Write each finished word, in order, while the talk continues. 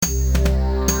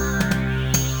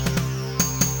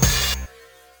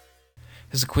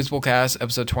This is Quizbowl Cast,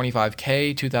 episode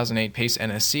 25K, 2008 Pace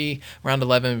NSC, round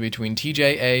 11 between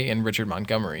TJ and Richard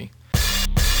Montgomery.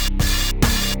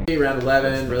 Round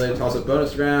 11, related toss-up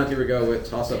bonus round. Here we go with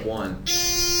toss-up 1.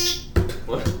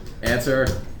 What? Answer,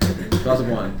 toss-up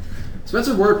 1.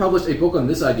 Spencer Ward published a book on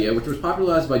this idea, which was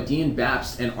popularized by Dean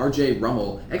Bapst and R.J.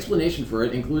 Rummel. Explanation for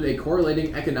it include a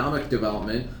correlating economic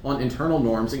development on internal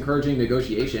norms encouraging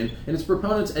negotiation, and its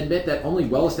proponents admit that only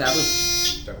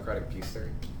well-established... Democratic peace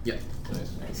theory? Yeah.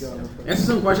 Nice. Answer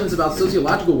some questions about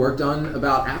sociological work done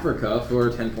about Africa for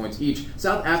 10 points each.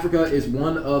 South Africa is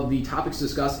one of the topics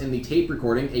discussed in the tape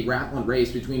recording, A Rap on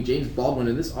Race, between James Baldwin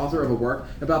and this author of a work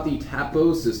about the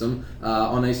Tapo system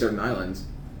on a certain island.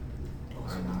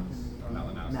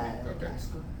 Malinowski. Okay.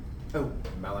 Oh.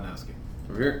 Malinowski.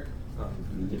 Over here.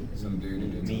 Some dude who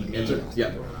did Answer.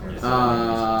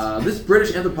 Yeah. This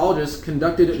British anthropologist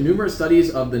conducted numerous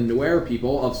studies of the Nuer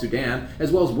people of Sudan,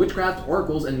 as well as witchcraft,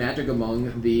 oracles, and magic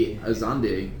among the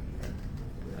Azande.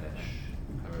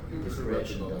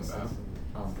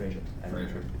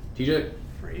 Fraser. TJ?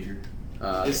 Fraser.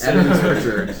 Evans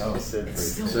Pritchard. Oh, Sid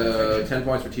Fraser. So 10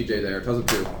 points for TJ there. Toss up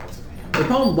 2. The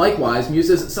poem likewise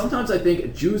muses, sometimes I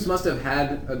think Jews must have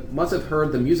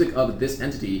heard the music of this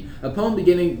entity. A poem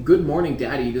beginning, Good Morning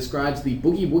Daddy, describes the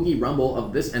boogie-woogie rumble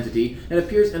of this entity and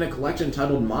appears in a collection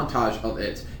titled Montage of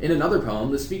It. In another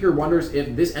poem, the speaker wonders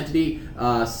if this entity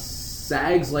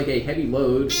sags like a heavy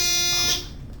load.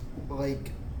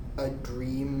 Like a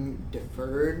dream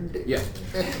deferred? Yeah.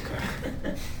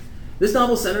 This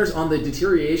novel centers on the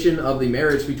deterioration of the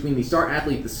marriage between the star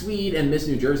athlete, the Swede, and Miss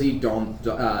New Jersey,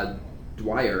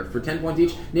 Dwyer. For 10 points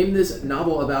each, name this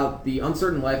novel about the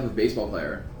uncertain life of a baseball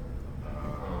player.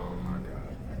 Oh my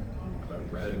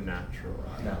god. Red Natural.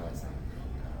 No, it's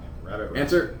not.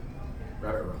 Answer.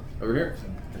 Rabbit Row. Over here.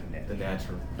 The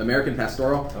Natural. American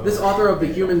Pastoral. Oh. This author of The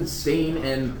Human Stain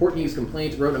and Portneys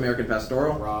Complaint wrote American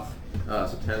Pastoral. Roth.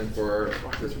 So 10 for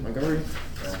this Montgomery.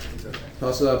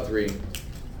 Toss up 3.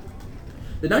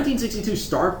 The 1962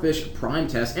 Starfish Prime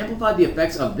test amplified the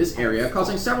effects of this area,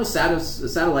 causing several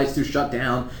satellites to shut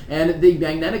down, and the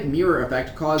magnetic mirror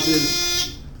effect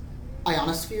causes...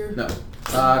 Ionosphere? No.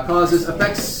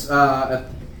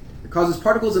 Causes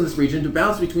particles in this region to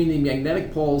bounce between the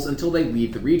magnetic poles until they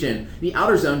leave the region. The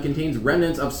outer zone contains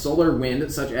remnants of solar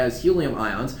wind, such as helium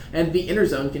ions, and the inner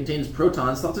zone contains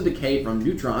protons thought to decay from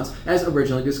neutrons, as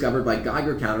originally discovered by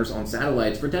Geiger counters on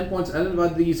satellites. For 10 points, identify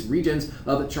these regions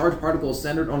of charged particles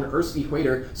centered on Earth's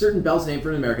equator, certain belts named for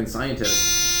an American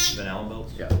scientist. Van Allen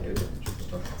belts? Yeah.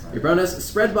 Your bonus,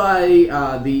 spread by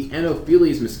the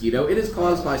Anopheles mosquito, it is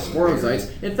caused by sporozoites,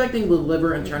 infecting the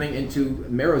liver and turning into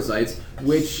merozoites,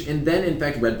 which then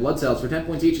infect red blood cells. For 10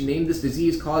 points each, name this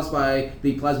disease caused by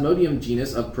the Plasmodium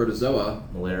genus of protozoa.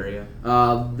 Malaria.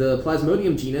 The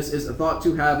Plasmodium genus is thought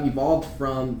to have evolved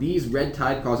from these red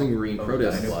tide-causing marine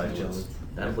protists.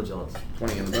 Dinoflagellates.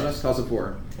 20 in the bonus, toss of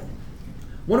 4.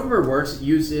 One of her works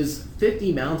uses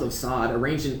 50 mounds of sod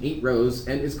arranged in 8 rows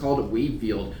and is called Wave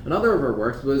Field. Another of her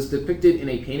works was depicted in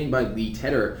a painting by Lee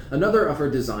Tedder. Another of her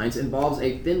designs involves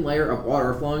a thin layer of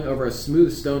water flowing over a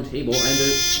smooth stone table and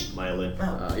a... Myelin.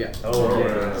 Yeah.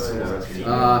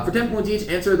 For 10 points each,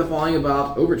 answer the following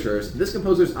about overtures. This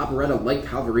composer's operetta, like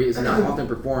Calvary, is not often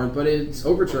performed, but its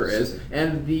overture is,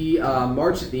 and the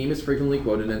march theme is frequently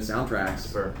quoted in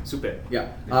soundtracks. Super. Yeah.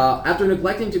 After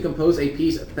neglecting to compose a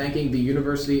piece thanking the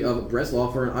University of Breslau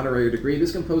for an honorary degree,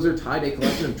 this composer tied a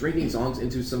collection of drinking songs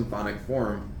into symphonic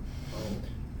form.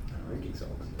 Drinking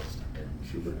songs.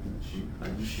 Schubert.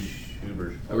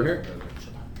 Over here.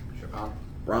 Chopin.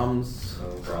 Brahms.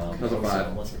 Brahms. Puzzle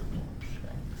 5.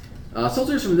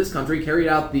 Soldiers from this country carried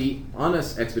out the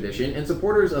Honest expedition, and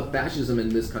supporters of fascism in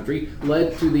this country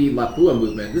led to the Lapua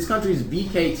movement. This country's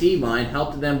VKT line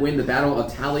helped them win the Battle of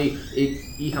Tali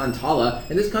Ihantala,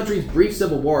 and this country's brief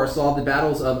civil war saw the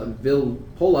battles of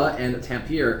Vilpola and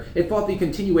Tampere. It fought the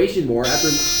continuation war after...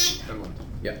 Finland.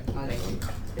 Yeah.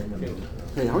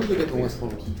 Hey, how did they get the West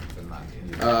Point?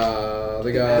 They got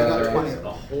got 20. A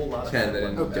whole lot of 10. They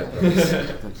didn't Okay. get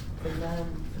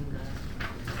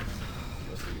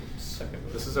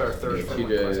This is our third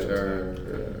Finland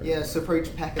question. Yeah, so for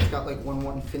each pack it's got like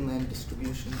 1-1 Finland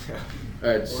distribution.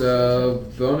 Alright, so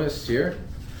bonus here.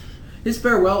 His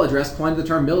farewell address coined the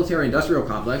term military-industrial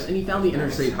complex, and he found the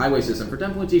interstate highway system. For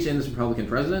 10 points each, and this Republican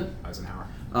president. Eisenhower.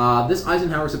 This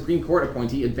Eisenhower Supreme Court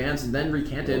appointee advanced and then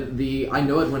recanted the I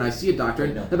know it when I see it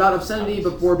doctrine about obscenity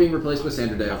before being replaced with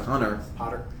Sandra Day O'Connor.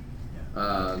 Potter.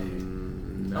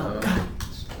 No.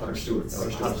 Potter Stewart.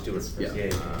 Yeah. Yeah.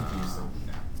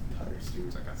 Potter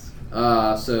Stewart, I guess.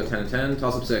 So 10 and 10,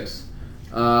 toss up 6.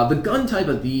 The gun type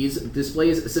of these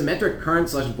displays symmetric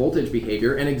current/voltage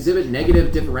behavior and exhibit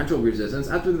negative differential resistance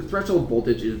after the threshold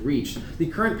voltage is reached. The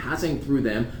current passing through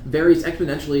them varies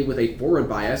exponentially with a forward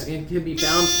bias and can be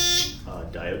found...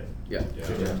 Diode. Yeah.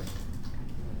 Yeah.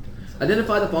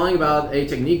 Identify the following about a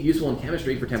technique useful in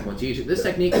chemistry for 10 points each. This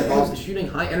technique involves shooting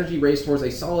high-energy rays towards a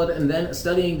solid and then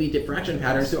studying the diffraction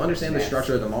patterns to understand the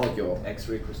structure of the molecule.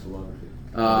 X-ray crystallography.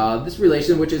 This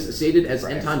relation, which is stated as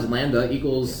n times lambda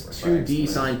equals 2d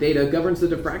sine theta, governs the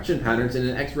diffraction patterns in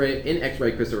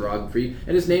X-ray crystallography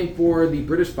and is named for the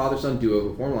British father-son duo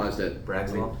who formalized it.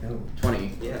 Bragg's law.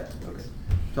 20. Yeah. Okay.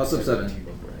 Toss up 7.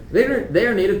 They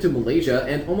are native to Malaysia,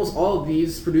 and almost all of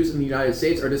these produced in the United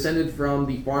States are descended from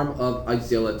the farm of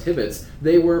Isela Tibbets.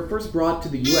 They were first brought to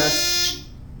the U.S.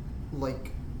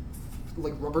 Like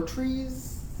rubber trees?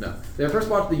 No. They were first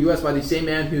brought to the U.S. by the same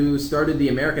man who started the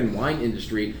American wine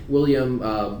industry, William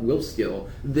Wilskill.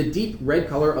 The deep red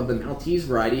color of the Maltese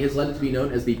variety has led it to be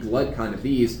known as the blood kind of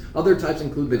these. Other types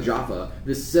include the Jaffa.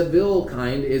 The Seville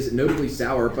kind is notably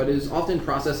sour, but is often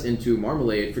processed into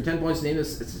marmalade. For 10 points, name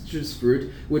this citrus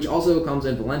fruit, which also comes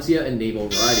in Valencia and navel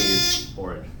varieties.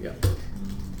 Orange. Yeah.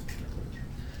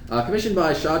 Commissioned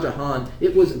by Shah Jahan,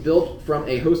 it was built from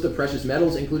a host of precious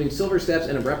metals, including silver steps,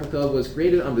 and a replica was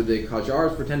created under the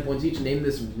Qajars for 10 points each. Named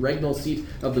this regnal seat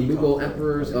of the Mughal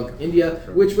emperors of India,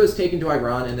 which was taken to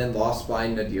Iran and then lost by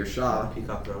Nadir Shah.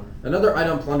 Peacock throne. Another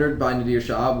item plundered by Nadir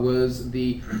Shah was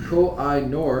the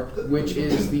Koh-i-Noor, which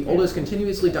is the oldest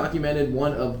continuously documented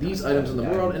one of these items in the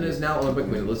world and is now owned by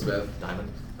Queen Elizabeth.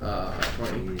 Diamond.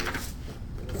 20.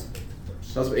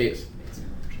 That was 8.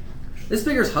 This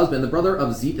figure's husband, the brother of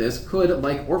Zethus, could,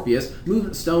 like Orpheus,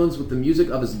 move stones with the music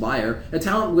of his lyre, a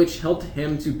talent which helped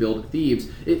him to build Thebes.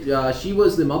 She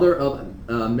was the mother of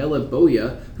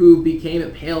Meliboea, who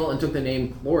became pale and took the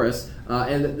name Chloris,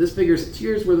 and this figure's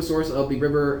tears were the source of the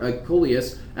river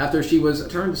Coleus after she was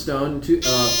turned to stone to...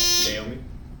 Naomi?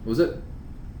 What was it?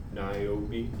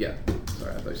 Niobe? Yeah.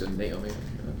 Sorry, I thought you said Naomi.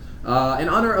 In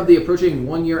honor of the approaching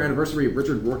one-year anniversary of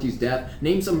Richard Rorty's death,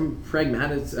 name some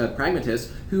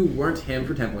pragmatists who weren't him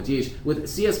for 10 points each. With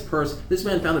C.S. Peirce, this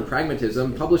man founded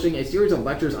pragmatism, publishing a series of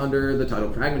lectures under the title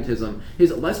Pragmatism.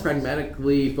 His less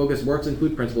pragmatically focused works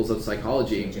include Principles of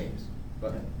Psychology. James.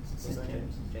 What?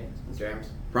 James.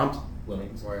 Prompt?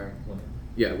 Williams.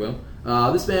 Yeah, Will.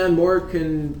 This man, more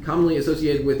commonly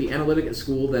associated with the analytic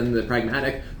school than the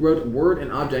pragmatic, wrote Word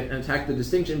and Object and attacked the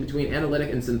distinction between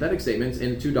analytic and synthetic statements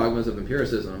in Two Dogmas of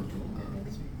Empiricism.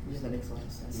 Yeah, that makes a lot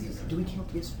of sense. Do we count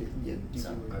yesterday? Yeah. I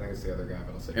think it's the other guy,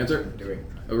 but I'll say. Answer? Dewey.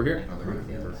 Over here? Other guy.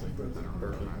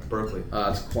 Berkeley.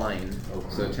 It's Klein.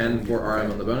 So 10 for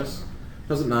RM on the bonus.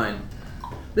 Doesn't 9.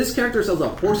 This character sells a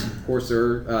horse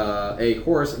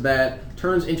that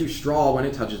turns into straw when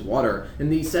it touches water. In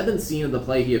the 7th scene of the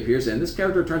play he appears in, this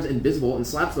character turns invisible and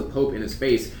slaps the Pope in his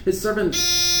face. His servant...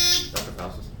 Dr.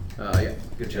 Faustus. Yeah.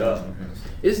 Good job.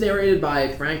 It is narrated by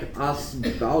Frank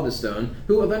Osbaldistone,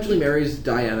 who eventually marries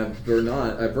Diana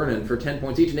Vernon for 10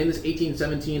 points each. Name this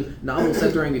 1817 novel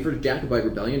set during the First Jacobite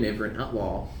Rebellion, named for an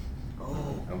outlaw.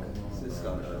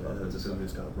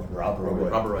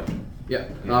 Robert Roy. Yeah.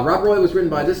 Rob Roy was written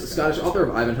by this Scottish author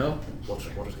of Ivanhoe. Walter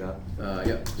Scott.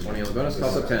 Yeah. 20 on the bonus.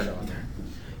 Toss up 10.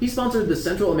 He sponsored the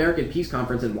Central American Peace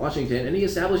Conference in Washington, and he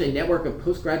established a network of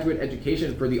postgraduate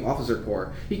education for the officer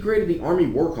corps. He created the Army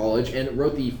War College and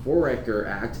wrote the Foraker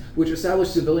Act, which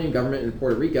established civilian government in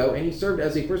Puerto Rico, and he served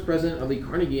as the first president of the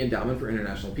Carnegie Endowment for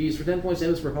International Peace. For 10 points,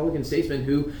 this Republican statesman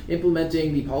who,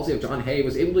 implementing the policy of John Hay,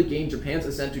 was able to gain Japan's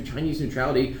assent to Chinese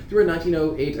neutrality through a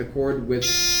 1908 accord with...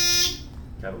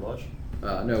 Cabot Lodge?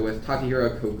 No, with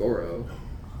Takahiro Kogoro.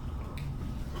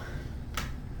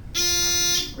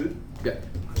 Yeah.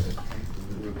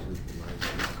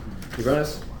 Your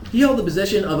bonus? He held the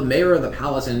position of mayor of the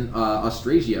palace in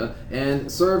Austrasia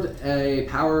and survived a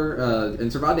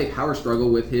power struggle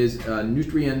with his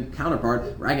Neustrian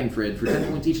counterpart Ragnfrid. For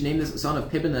 10 points each, named this son of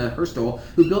Pippin the Herstal,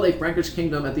 who built a Frankish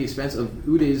kingdom at the expense of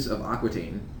Eudes of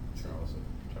Aquitaine.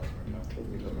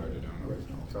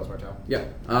 Charles Martel.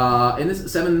 Yeah. In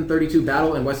this 732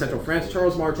 battle in West Central France,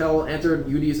 Charles Martel answered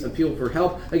Eudes' appeal for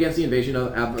help against the invasion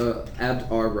of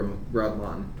Abd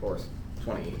ar-Rahman. Taurus.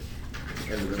 20.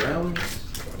 End of the round.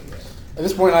 At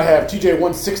this point, I have TJ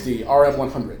 160, RM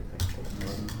 100.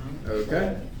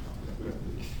 Okay.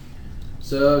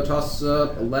 So toss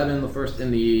up 11, the first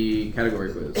in the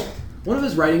category quiz. One of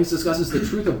his writings discusses the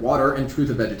truth of water and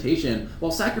truth of vegetation,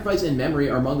 while sacrifice and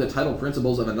memory are among the title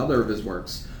principles of another of his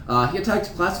works. He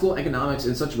attacked classical economics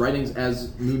in such writings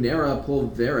as Munera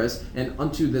Pulveris and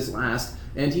Unto This Last.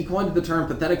 and he coined the term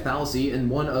pathetic fallacy in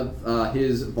one of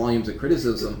his volumes of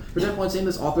criticism. For 10 points, name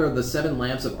this author of the 7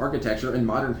 Lamps of Architecture and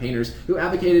Modern Painters, who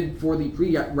advocated for the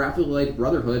pre-Raphaelite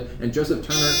Brotherhood, and Joseph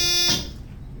Turner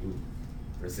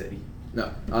Rossetti.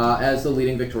 as the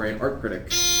leading Victorian art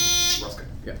critic. Ruskin.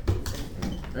 Yeah.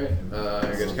 All right.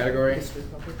 Here goes category. History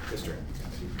probably.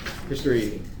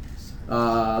 History.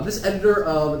 This editor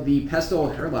of the Pestle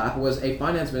Herlap was a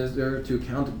finance minister to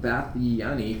Count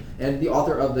Bathiani and the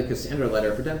author of the Cassandra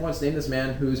Letter. For 10 points, name this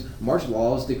man whose martial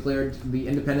laws declared the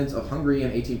independence of Hungary in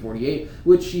 1848,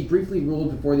 which he briefly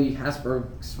ruled before the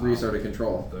Habsburgs reasserted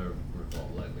control. The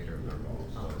revolt leader of the revolt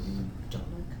was John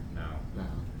no.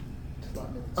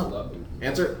 Oh.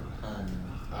 Answer?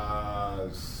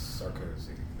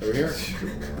 Sarkozy. Over here.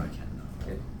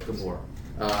 Gabor.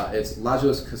 It's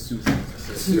Lajos Kossuth.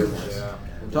 Yeah.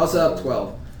 Toss up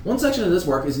 12. One section of this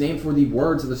work is named for the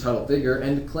words of the title figure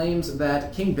and claims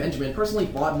that King Benjamin personally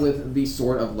fought with the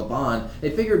sword of Laban, a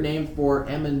figure named for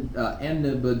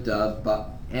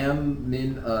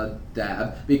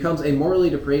Aminadab becomes a morally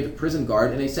depraved prison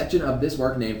guard in a section of this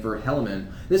work named for Helaman.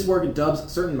 This work dubs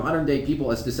certain modern-day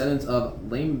people as descendants of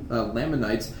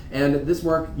Lamanites, and this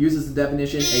work uses the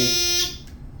definition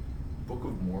Book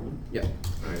of Mormon. Yeah.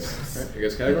 Alright, here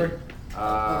goes category.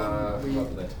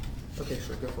 Lit. Okay,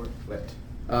 sure, go for it. Lit.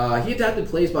 He adapted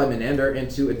plays by Menander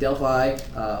into Adelphi,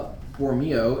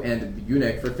 Phormio, and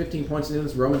Eunuch for 15 points in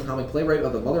this Roman comic playwright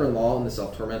of the mother-in-law and the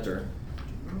self-tormentor.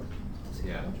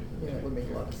 Yeah. Yeah, it would make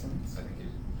a lot of sense. I think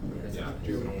he's. Yeah.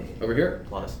 Juvenile. Over here,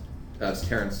 Plautus. it's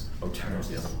Terrence. Oh, Terrence,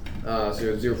 yeah. So you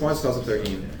have 0 points, toss up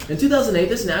 13. In 2008,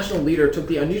 this national leader took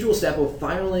the unusual step of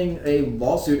filing a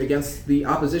lawsuit against the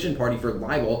opposition party for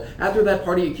libel after that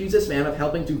party accused this man of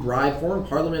helping to bribe former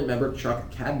parliament member Chuck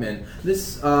Cadman.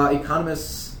 This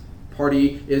economist's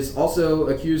party is also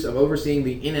accused of overseeing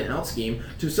the in and out scheme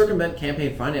to circumvent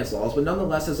campaign finance laws, but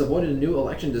nonetheless has avoided a new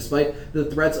election despite the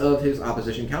threats of his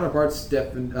opposition counterpart,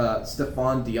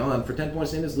 Stefan Dion. For 10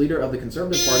 points, named as leader of the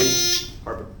Conservative Party.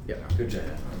 Harper. Yeah. Good job.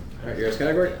 Alright, here's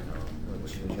category.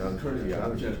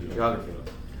 Geography.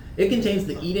 It contains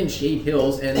the Eden Shade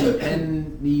Hills and the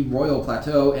Penny Royal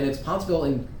Plateau, and its Pontsville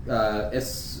and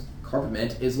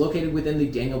escarpment is located within the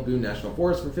Daniel Boone National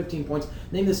Forest. For 15 points,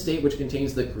 name the state which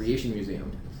contains the Creation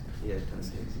Museum. Yeah,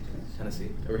 Tennessee.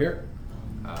 Over here,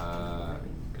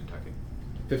 Kentucky.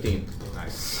 15.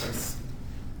 Nice.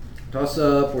 Toss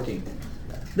 14.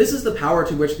 This is the power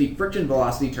to which the friction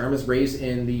velocity term is raised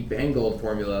in the Bangold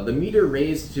formula. The meter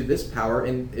raised to this power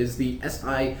is the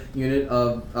SI unit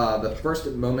of the first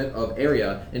moment of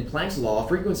area. In Planck's law,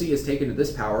 frequency is taken to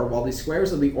this power, while the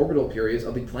squares of the orbital periods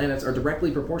of the planets are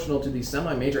directly proportional to the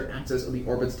semi-major axis of the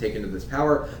orbits taken to this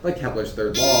power, by Kepler's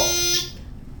third law.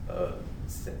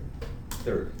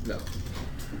 Third. No.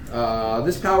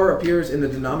 This power appears in the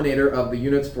denominator of the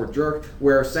units for jerk,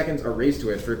 where seconds are raised to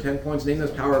it. For 10 points, name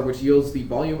this power which yields the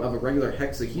volume of a regular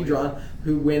hexahedron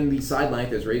when the side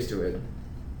length is raised to it.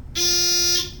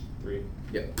 3.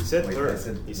 Yep. He said Wait, third. I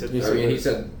said- He said I third. mean, he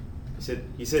said.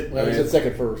 He said. Well, he said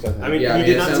second first. I think. I mean, Yeah, I he mean,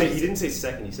 did it not say. sounds- He didn't say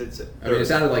second. He said. I mean, it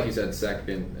sounded like he said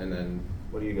second, and then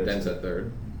What do you guys? then think? said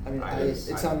third. I mean, I it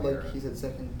didn't sounded hear like it. he said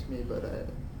second to me, but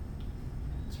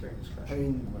It's very discretion. I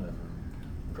mean, Whatever.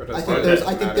 I think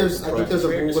there's a rule in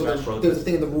Protest. the, there's a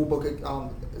thing in the rule book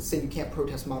saying you can't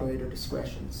protest moderator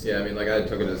discretion. So. Yeah, I mean, like I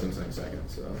took it as him saying second,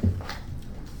 so.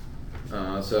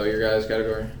 So your guys'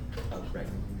 category.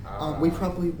 We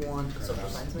probably want. Social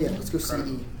science, Yeah, let's go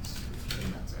CE.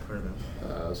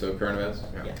 So current events.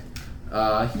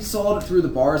 Yeah. He sawed through the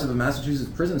bars of a Massachusetts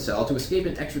prison cell to escape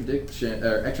an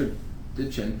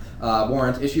extradition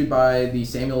warrant issued by the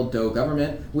Samuel Doe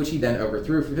government, which he then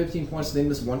overthrew. For 15 points,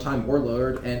 named this one-time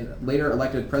warlord and later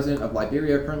elected president of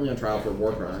Liberia, currently on trial for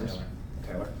war crimes.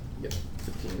 Taylor. Yep,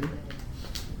 15.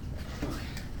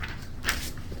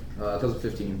 Total of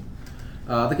 15.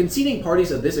 The conceding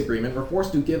parties of this agreement were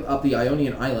forced to give up the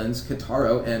Ionian Islands,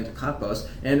 Cataro, and Katmos,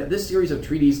 and this series of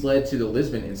treaties led to the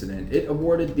Lisbon Incident. It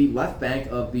awarded the left bank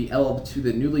of the Elbe to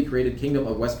the newly created Kingdom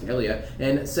of Westphalia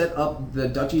and set up the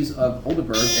duchies of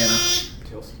Oldenburg and...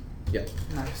 Tills. Yep.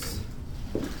 Nice.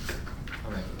 What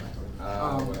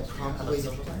else? Probably.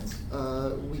 Social science?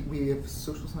 We have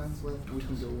social science left. We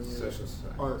can go with Social science.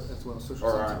 art as well. Social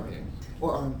Or science. R&B.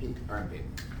 Or R&B. R&B.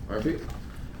 RP.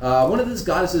 One of this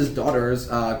goddess's daughters,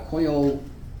 Koyol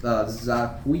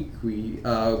Zapuikwi,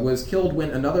 was killed when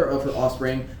another of her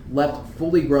offspring leapt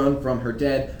fully grown from her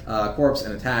dead corpse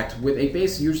and attacked. With a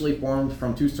face usually formed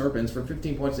from 2 serpents, for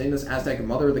 15 points, named this Aztec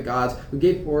mother of the gods, who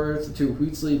gave birth to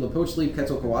Huitzli, Lepochtli,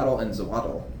 Quetzalcoatl, and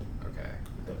Zoatl. Okay.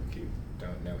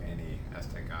 Don't know any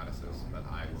Aztec goddesses, but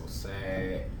I will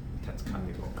say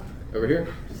Over here,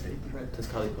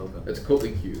 Tezcatlipoca. it's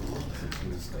Coatley Q.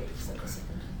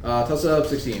 Toss up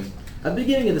 16. At the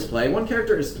beginning of this play, one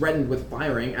character is threatened with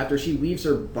firing after she leaves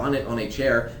her bonnet on a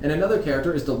chair, and another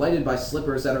character is delighted by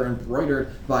slippers that are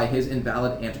embroidered by his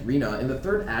invalid Aunt Rena. In the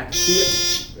third act,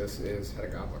 This is Head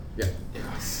of Goblin. Yeah.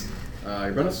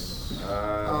 Your bonus?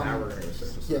 Now we're going to go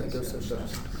social Yeah, science. go social.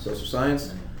 Social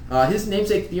science. His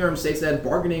namesake theorem states that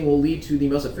bargaining will lead to the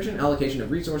most efficient allocation of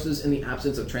resources in the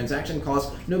absence of transaction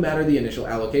costs, no matter the initial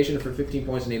allocation. For 15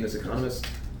 points, name this economist.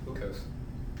 Coast.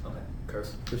 Okay.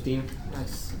 Coast. 15.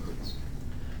 Nice.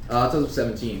 Total of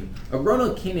 17.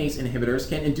 Aronokinase inhibitors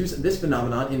can induce this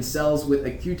phenomenon in cells with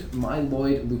acute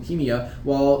myeloid leukemia,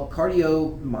 while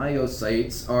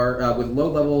cardiomyocytes are with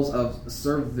low levels of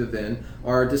cervivin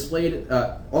are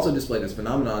also displayed as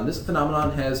phenomenon. This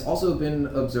phenomenon has also been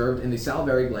observed in the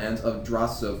salivary glands of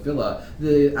Drosophila.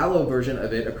 The allo version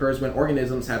of it occurs when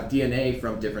organisms have DNA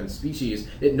from different species.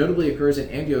 It notably occurs in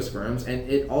angiosperms, and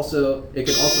it can also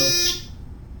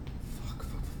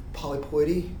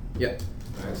Polyploidy. yeah.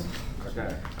 Nice.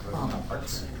 Okay.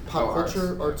 Arts. Oh, Pop arts.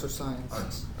 culture, arts or science?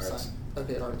 Arts. Sci-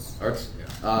 Okay, arts. Arts.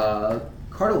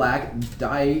 Cardillac,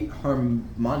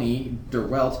 Diharmonie, Der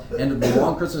Welt, and The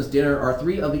Long Christmas Dinner are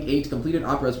 3 of the 8 completed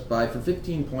operas by, for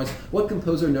 15 points, what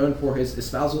composer known for his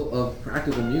espousal of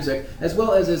practical music, as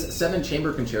well as his 7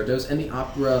 chamber concertos and the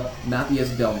opera Matthias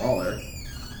del Mahler.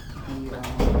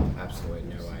 Absolutely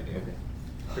no idea.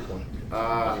 Pick one.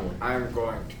 I'm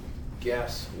going to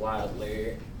guess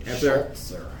wildly. Answer.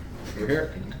 Sir. You're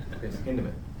here.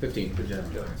 Intimate. 15. Good job.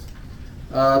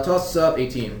 Toss up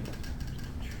 18.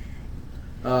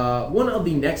 One of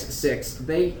the next 6,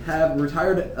 they have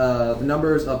retired the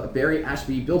numbers of Barry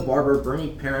Ashby, Bill Barber, Bernie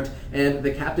Parent, and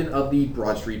the captain of the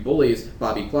Broad Street Bullies,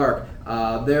 Bobby Clark.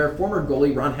 Their former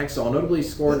goalie, Ron Hextall, notably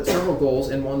scored several goals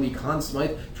and won the Conn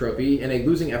Smythe Trophy in a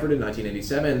losing effort in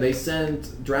 1987. They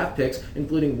sent draft picks,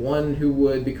 including one who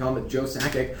would become Joe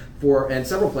Sakic, and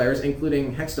several players,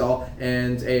 including Hextall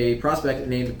and a prospect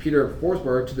named Peter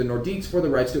Forsberg, to the Nordiques for the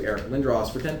rights to Eric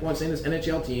Lindros. For 10 points, in this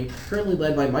NHL team, currently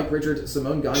led by Mike Richards,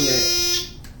 Simone Gagne,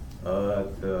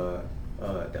 The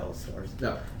Dallas Stars.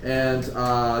 no, and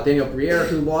Daniel Briere,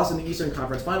 who lost in the Eastern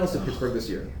Conference Finals to Pittsburgh this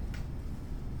year.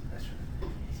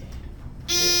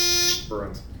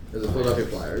 Bruins. There's the Philadelphia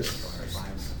Flyers.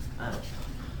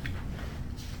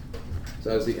 So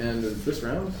that was the end of this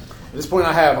round. At this point,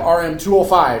 I have RM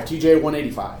 205, TJ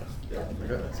 185.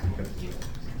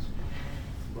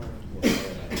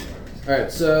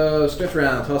 Alright, so script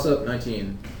round, toss up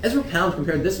 19. Ezra Pound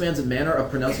compared this man's manner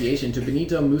of pronunciation to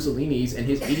Benito Mussolini's in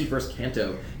his 81st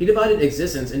canto. He divided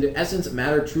existence into essence,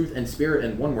 matter, truth, and spirit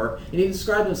in one work, and he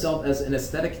described himself as an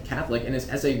aesthetic Catholic in his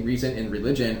essay Reason in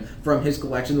Religion from his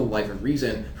collection The Life of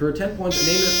Reason. For 10 points,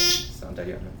 name it.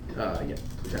 Yeah.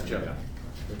 Gotcha.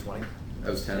 20. That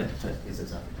was 10. Is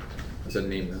it not? I said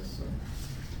name this.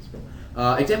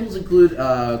 So. Examples include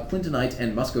clintonite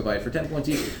and muscovite. For 10 points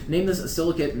each, name this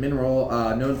silicate mineral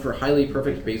known for highly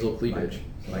perfect basal cleavage.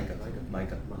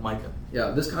 Mica.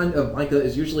 Yeah, this kind of mica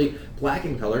is usually black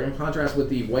in color, in contrast with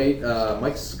the white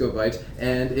muscovite,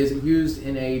 and is used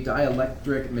in a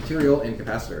dielectric material in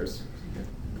capacitors.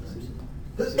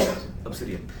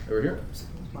 Obsidian. Over here.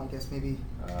 I guess maybe.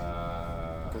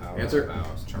 Answer.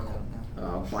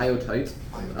 Biotite.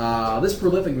 This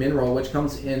prolific mineral, which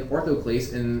comes in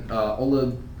orthoclase and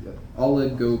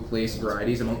oligoclase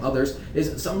varieties, among others,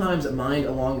 is sometimes mined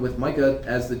along with mica,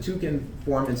 as the two can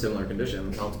form in similar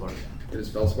conditions. Feldspar. It is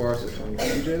feldspar, so 20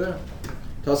 TJ there.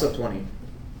 Toss up 20.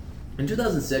 In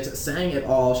 2006, Sang et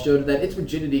al. Showed that its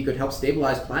rigidity could help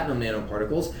stabilize platinum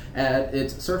nanoparticles at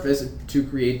its surface to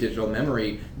create digital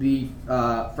memory. The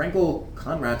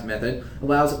Frankel-Conrad method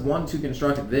allows one to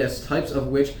construct this, types of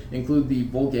which include the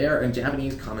Vulgare and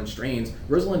Japanese common strains.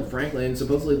 Rosalind Franklin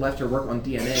supposedly left her work on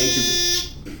DNA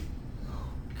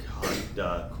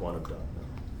Quantum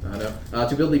dot.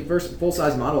 to build the first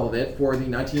full-size model of it for the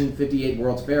 1958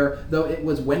 World's Fair, though it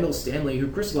was Wendell Stanley who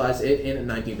crystallized it in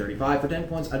 1935. For 10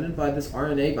 points, identified this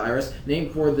RNA virus,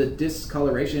 named for the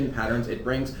discoloration patterns it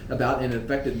brings about in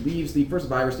infected leaves, the first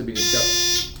virus to be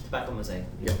discovered. Tobacco mosaic.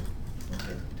 Yep.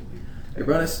 Your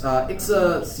bonus,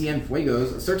 Ixa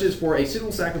Cienfuegos searches for a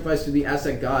suitable sacrifice to the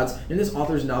Aztec gods in this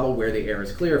author's novel Where the Air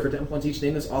is Clear. For 10 points each,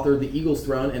 name this author The Eagle's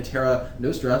Throne and Terra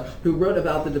Nostra, who wrote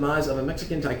about the demise of a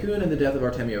Mexican tycoon and the death of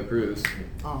Artemio Cruz.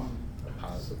 Pause.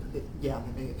 Yeah,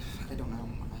 maybe. I don't know.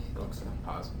 I think so.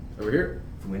 Pause. Over here.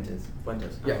 Fuentes.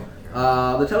 Yeah.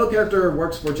 The title character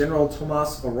works for General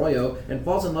Tomas Arroyo and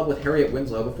falls in love with Harriet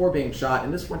Winslow before being shot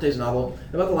in this Fuentes novel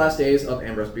about the last days of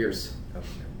Ambrose Bierce.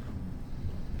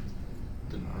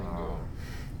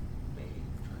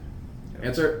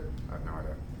 Answer. I have no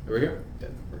idea. Over here.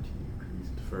 Dead the 14 degrees.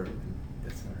 Defer.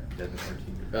 That's not Dead the 14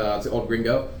 degrees. It's the old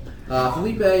gringo.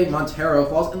 Felipe Montero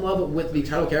falls in love with the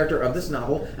title character of this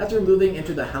novel after moving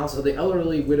into the house of the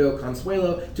elderly widow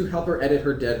Consuelo to help her edit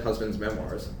her dead husband's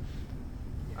memoirs.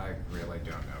 I really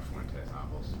don't know Fuentes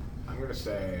novels. I'm gonna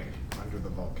say Under the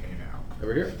Volcano.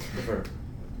 Over here. Defer.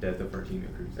 Dead the 14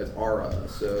 degrees. That's Ara.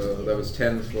 So that was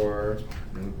 10 for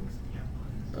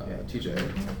TJ. Well,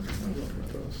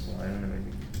 I don't know.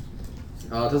 Maybe.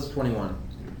 This is 21.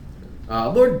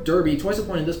 Lord Derby, twice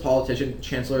appointed this politician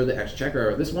Chancellor of the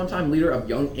Exchequer. This one-time leader of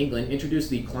Young England introduced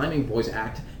the Climbing Boys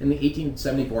Act in the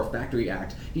 1874 Factory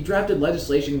Act. He drafted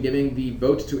legislation giving the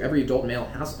vote to every adult male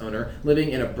house owner living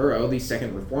in a borough, the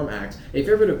Second Reform Act. A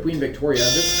favorite of Queen Victoria,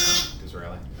 this...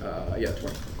 Disraeli. Yeah,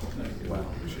 20. Wow.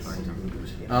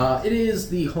 It is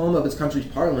the home of its country's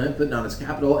parliament, but not its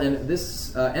capital, and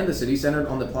this and the city, centered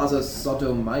on the Plaza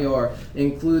Sotomayor,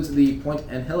 includes the Point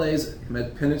Angeles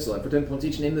Peninsula. For 10 points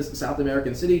each, name this South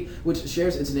American city, which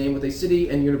shares its name with a city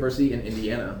and university in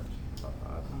Indiana.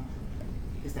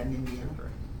 Is that in Indiana?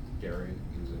 Gary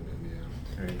is in Indiana.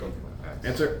 Alright. Go for that.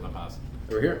 Answer. La Paz.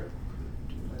 Over here.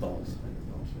 Balls.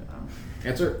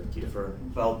 Answer. Defer.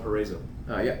 Valparaiso.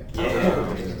 Yeah.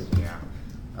 Yeah.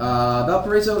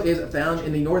 Valparaiso is found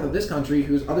in the north of this country,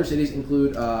 whose other cities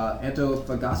include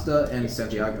Antofagasta and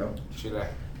Santiago. Chile.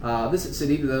 This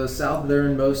city, the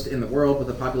southernmost in the world with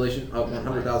a population of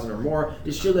 100,000 or more,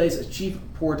 is Chile's chief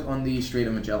port on the Strait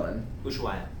of Magellan.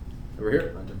 Ushuaia. Over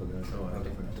here.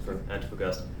 Defer.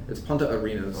 Antofagasta. It's Punta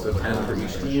Arenas, so 10 for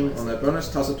each team. On that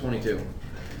bonus, toss-up 22.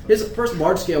 His first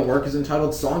large-scale work is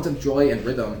entitled Songs of Joy and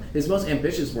Rhythm. His most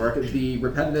ambitious work, the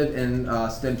repetitive and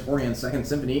stentorian Second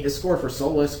Symphony, is scored for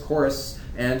soloist, chorus,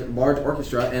 and large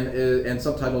orchestra, and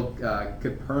subtitled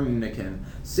Copernican.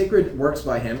 Sacred works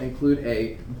by him include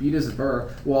a Beatus Ver,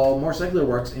 while more secular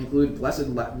works include Blessed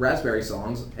Raspberry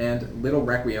Songs and Little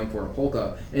Requiem for a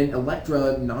Polka. An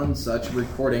Electra non-such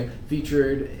recording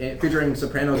featuring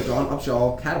soprano John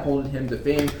Upshaw catapulted him to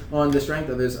fame on the strength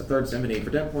of his Third Symphony.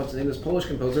 For 10 points, named as Polish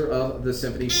composer of the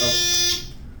Symphony of...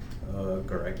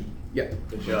 Garaki. Yeah.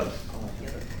 Good job.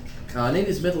 Name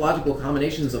these mythological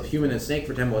combinations of human and snake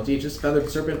for 10 points each. This feathered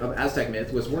serpent of Aztec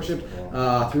myth was worshipped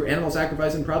through animal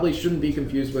sacrifice and probably shouldn't be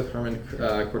confused with Herman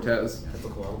Cortez.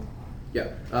 Yeah.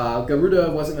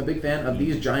 Garuda wasn't a big fan of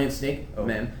these giant snake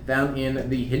men found in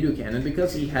the Hindu canon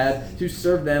because he had to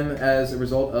serve them as a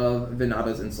result of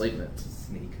Vinada's enslavement.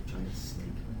 Snake. Giant snake.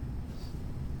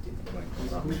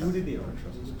 Who did the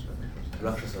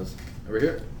Rakshasas? Over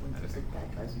here.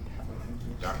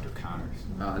 Dr. Connors.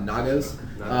 Nagas.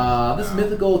 This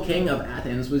mythical king of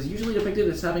Athens was usually depicted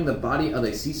as having the body of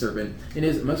a sea serpent. In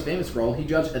his most famous role, he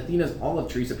judged Athena's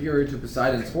olive tree superior to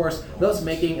Poseidon's horse, thus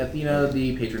making Athena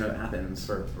the patron of Athens.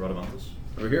 For Rhodomonthes?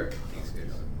 Over here.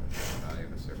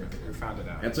 Who found it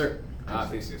out? Answer.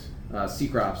 Theseus. Sea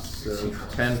crops. So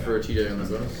 10 for TJ on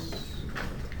the bonus.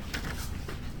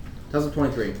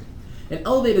 2023. An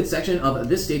elevated section of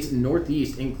this state's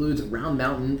northeast includes Round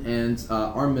Mountain and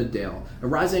Armadale.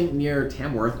 Arising near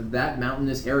Tamworth, that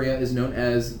mountainous area is known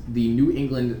as the New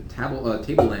England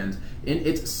Tableland. In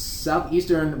its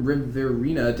southeastern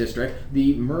Riverina district,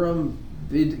 the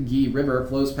Murrumbidgee River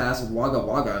flows past Wagga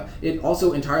Wagga. It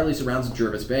also entirely surrounds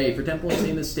Jervis Bay. For 10 points,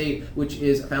 name this state, which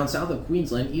is found south of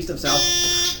Queensland, east of Victoria.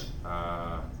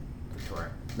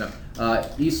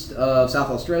 East of South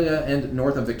Australia and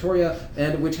north of Victoria,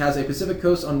 and which has a Pacific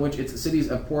coast on which its cities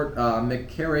of Port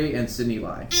Macquarie and Sydney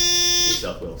lie.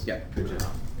 South Wales. Yeah. Good job.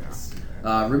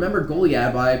 Remember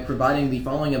Goliad by providing the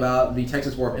following about the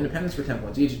Texas War of Independence for 10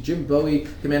 points each. Jim Bowie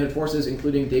commanded forces,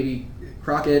 including Davy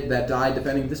Crockett, that died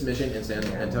defending this mission in San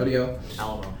Antonio.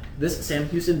 Alamo. This Sam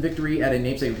Houston victory at a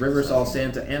namesake river saw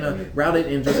Santa Ana routed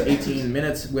in just 18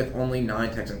 minutes with only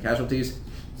 9 Texan casualties.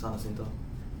 San Jacinto.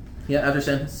 Yeah, after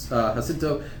San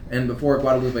Jacinto and before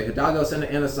Guadalupe Hidalgo, Santa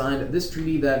Ana signed this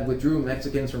treaty that withdrew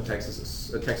Mexicans from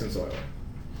Texan soil.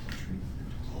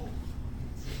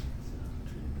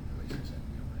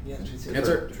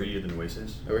 Answer. Treaty of the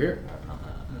Nueces. Over here.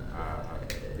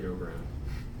 Rio Grande.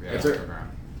 Yeah, Answer. Rio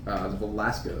Grande. It's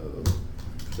Velasco.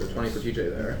 So 20 for TJ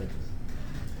there.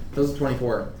 This is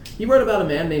 24. He wrote about a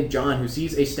man named John who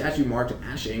sees a statue marked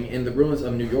Ashing in the ruins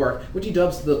of New York, which he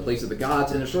dubs the place of the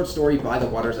gods, in a short story By the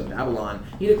Waters of Babylon.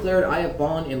 He declared, I have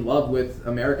fallen in love with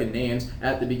American names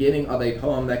at the beginning of a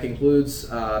poem that concludes,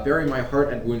 bury my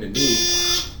heart at wounded knee.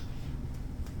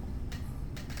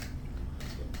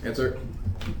 Answer.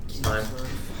 It's time.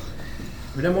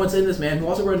 For 10 points in this man, who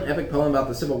also wrote an epic poem about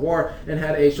the Civil War and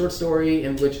had a short story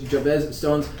in which Jabez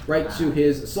Stone's right to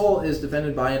his soul is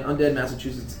defended by an undead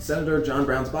Massachusetts Senator, John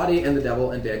Brown's body, and the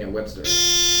devil, and Daniel Webster.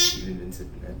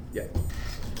 Yeah.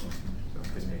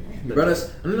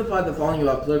 Bonus, identified the following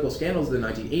about political scandals of the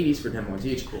 1980s for 10 points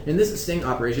each. In this sting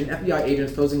operation, FBI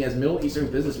agents posing as Middle Eastern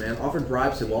businessmen offered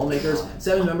bribes to lawmakers,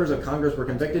 7 members of Congress were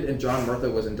convicted, and John Murtha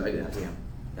was indicted.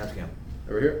 That's him.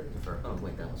 Over here. Oh,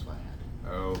 wait, that was what I had.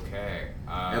 Okay.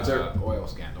 Answer. Oil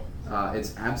scandal.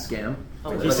 It's abscam.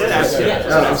 He said abscam.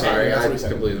 Oh, I'm sorry. I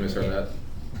completely misheard that.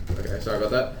 Okay, sorry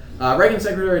about that. Reagan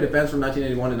Secretary of Defense from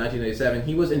 1981 to 1987.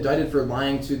 He was indicted for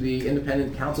lying to the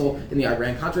independent counsel in the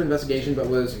Iran-Contra investigation, but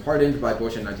was pardoned by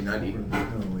Bush in 1990.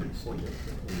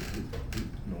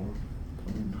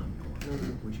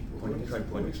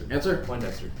 Answer?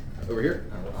 Poindexter. Over here.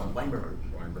 Weinberger.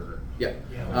 Yeah.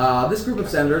 This group of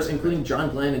senators, including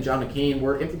John Glenn and John McCain,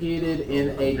 were implicated in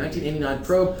a 1989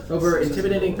 probe over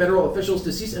intimidating federal officials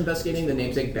to cease investigating the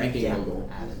namesake banking mogul.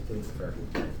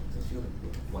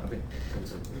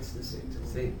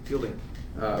 Fielding.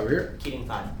 Over here. Keating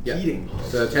 5. Yeah. Keating.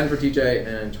 So 10 for TJ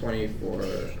and 20 for...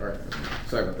 Alright,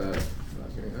 sorry about that. I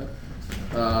was giving that.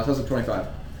 Toss up 25.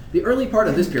 The early part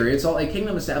of this period saw a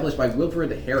kingdom established by Wilfrid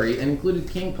the Hairy and included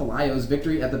King Pelayo's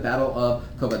victory at the Battle of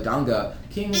Covadonga.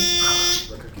 King...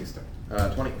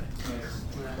 20.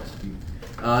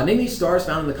 Name these stars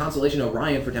found in the constellation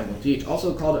Orion for 10 points each,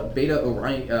 also called Beta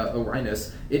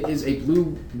Orionis. It is a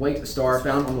blue-white star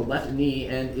found on the left knee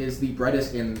and is the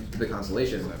brightest in the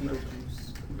constellation.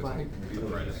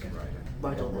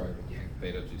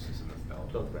 Beta juices in the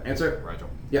belt. Answer? Rigel.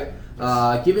 Yeah.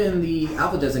 Given the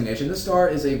alpha designation, this star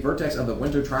is a vertex of the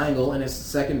Winter Triangle and is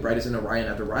second brightest in Orion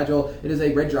after Rigel. It is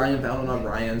a red giant found on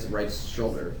Orion's right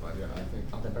shoulder. Yeah, I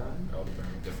think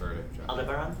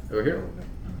Aldebaran. Over here.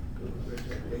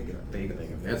 Vega.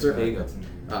 Answer? It's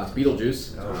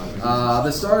Betelgeuse.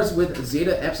 The stars with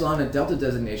Zeta, Epsilon, and Delta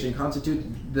designation constitute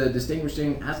the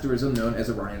distinguishing asterism known as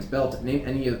Orion's belt. Name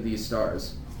any of these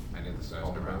stars. Any of the stars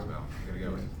in Orion's belt. I'm going to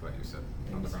go with what you said.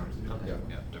 Aldebaran.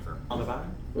 Yeah, differ.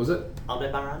 Aldebaran. What was it?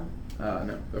 Aldebaran.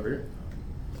 No. Over here.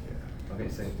 Okay,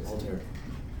 say Altair.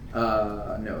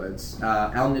 No, it's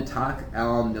Al-Nitak,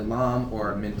 Al-Nilam,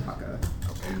 or Mintaka.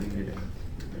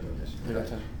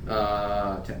 Okay.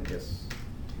 10, yes.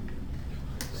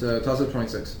 So toss up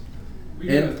 26. I'm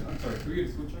sorry, can we get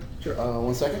a switch up? Sure.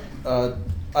 1 second.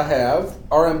 I have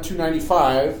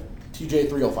RM295,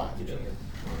 TJ305.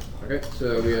 Okay,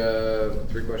 so we have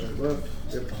 3 questions left.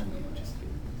 Yep.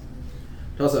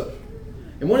 Toss up.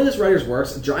 In one of this writer's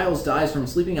works, Giles dies from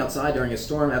sleeping outside during a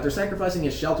storm after sacrificing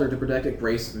his shelter to protect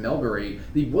Grace Melbury,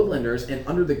 the Woodlanders, and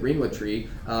under the Greenwood tree.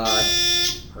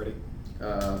 20.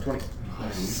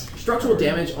 Structural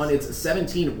damage on its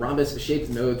 17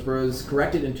 rhombus-shaped nodes was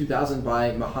corrected in 2000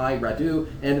 by Mahai Radu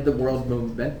and the World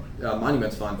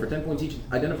Monuments Fund. For 10 points each,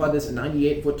 identified this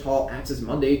 98-foot-tall Axis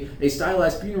Mundi, a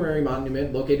stylized funerary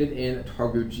monument located in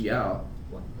Targujiao.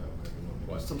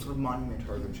 Some sort of monument.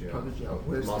 Targujiao.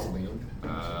 Where's Mausoleum.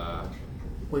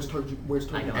 Where's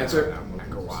Targujiao? Answer?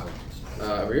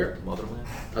 Over here. Motherland.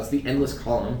 That's the Endless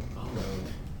Column.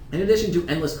 In addition to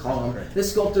Endless Column,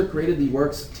 this sculptor created the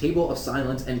works Table of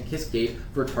Silence and Kissgate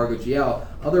for Targujiao.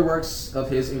 Other works of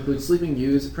his include Sleeping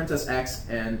Ewes, Princess X,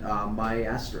 and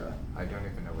Maestra. I don't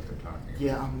even know what they're talking about.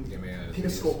 Yeah, pick a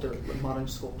sculptor, a modern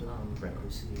sculptor.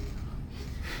 Brancusi.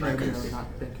 No, not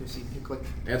Brancusi. Pick like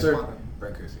Answer? modern.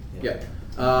 Brancusi. Yeah.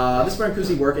 This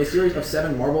Brancusi work, a series of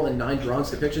 7 marble and 9 bronze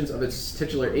depictions of its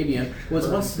titular avian, was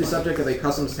once the subject of a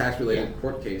customs tax-related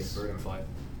court case. Bird and flight.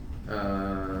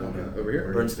 Over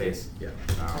here? Burn space. Yeah.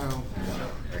 Oh.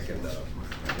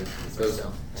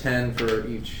 So 10 for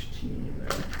each team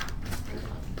there.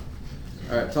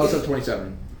 Alright, toss up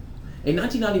 27. A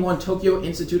 1991 Tokyo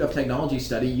Institute of Technology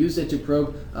study used it to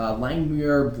probe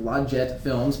Langmuir Blodgett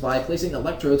films by placing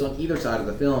electrodes on either side of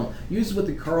the film, used with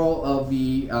the curl of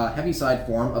the heaviside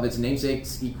form of its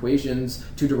namesake's equations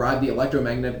to derive the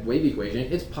electromagnetic wave equation.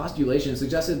 Its postulation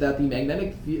suggested that the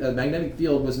magnetic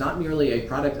field was not merely a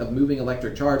product of moving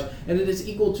electric charge, and it is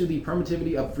equal to the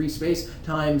permittivity of free space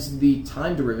times the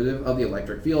time derivative of the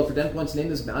electric field. For 10 points, name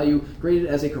this value graded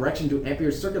as a correction to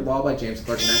Ampere's circuit law by James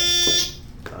Clerk.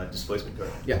 Displacement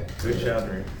current. Yeah. Good job,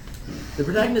 Ray. The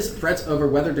protagonist frets over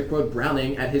whether to quote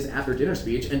Browning at his after-dinner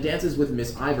speech and dances with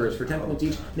Miss Ivers. For 10 points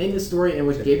each, name the story in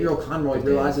which Gabriel Conroy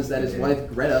realizes that his wife,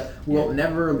 Greta, will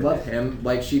never love him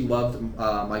like she loved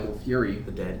Michael Fury.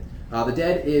 The Dead. The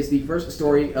Dead is the first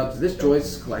story of this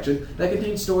Joyce collection that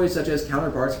contains stories such as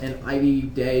Counterparts and Ivy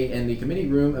Day and the Committee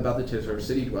Room about the titular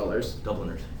city dwellers.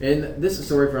 Dubliners. In this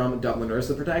story from Dubliners,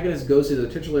 the protagonist goes to the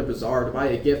titular bazaar to buy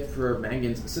a gift for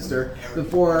Mangan's sister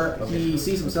before he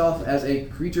sees himself as a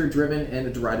creature driven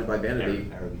and derided by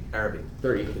vanity. Arabic.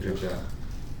 30.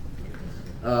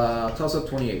 Toss-up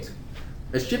 28.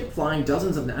 A ship flying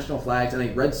dozens of national flags and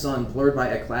a red sun blurred by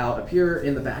a cloud appear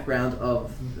in the background of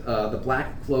the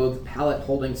black-clothed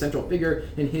palette-holding central figure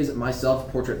in his myself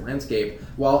portrait landscape,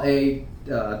 while a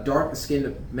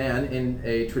dark-skinned man in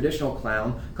a traditional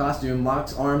clown costume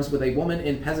locks arms with a woman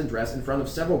in peasant dress in front of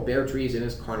several bare trees in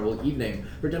his carnival evening.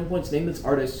 For 10 points, name this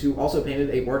artist who also painted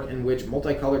a work in which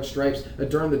multicolored stripes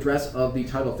adorn the dress of the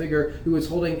title figure, who is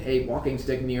holding a walking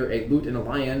stick near a lute and a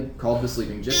lion called the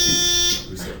Sleeping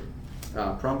Gypsy.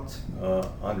 Prompt.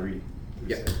 Henri.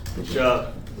 Yeah. Good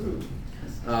job.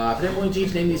 For 10 points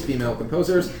each, name these female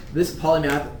composers. This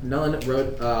polymath nun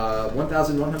wrote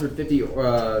 1,150.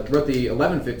 Wrote the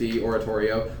 1150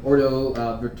 oratorio Ordo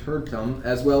Virtutum,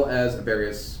 as well as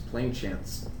various plain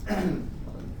chants.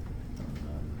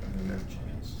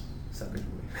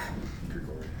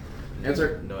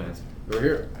 Answer. No answer. Over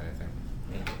here. Anything.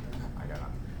 I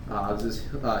got it. This is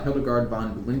Hildegard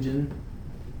von Bingen.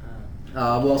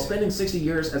 While spending 60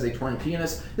 years as a touring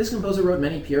pianist, this composer wrote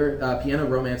many piano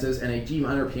romances and a G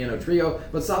minor piano trio,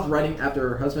 but stopped writing after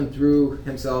her husband threw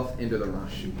himself into the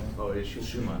rush. Oh, it's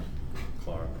Schumann.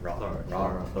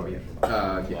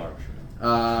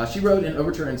 She wrote an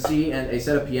overture in C and a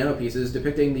set of piano pieces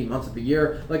depicting the months of the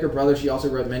year. Like her brother, she also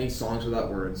wrote many songs without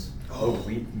words. Oh,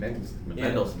 Mendelssohn.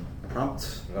 Mendelssohn. Prompt.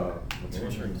 What's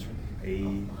her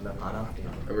name? Anna.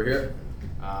 Over here.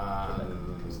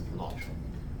 Law.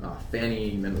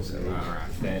 Fanny Mendelssohn.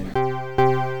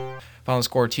 Final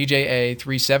score TJA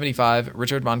 375,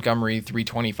 Richard Montgomery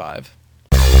 325.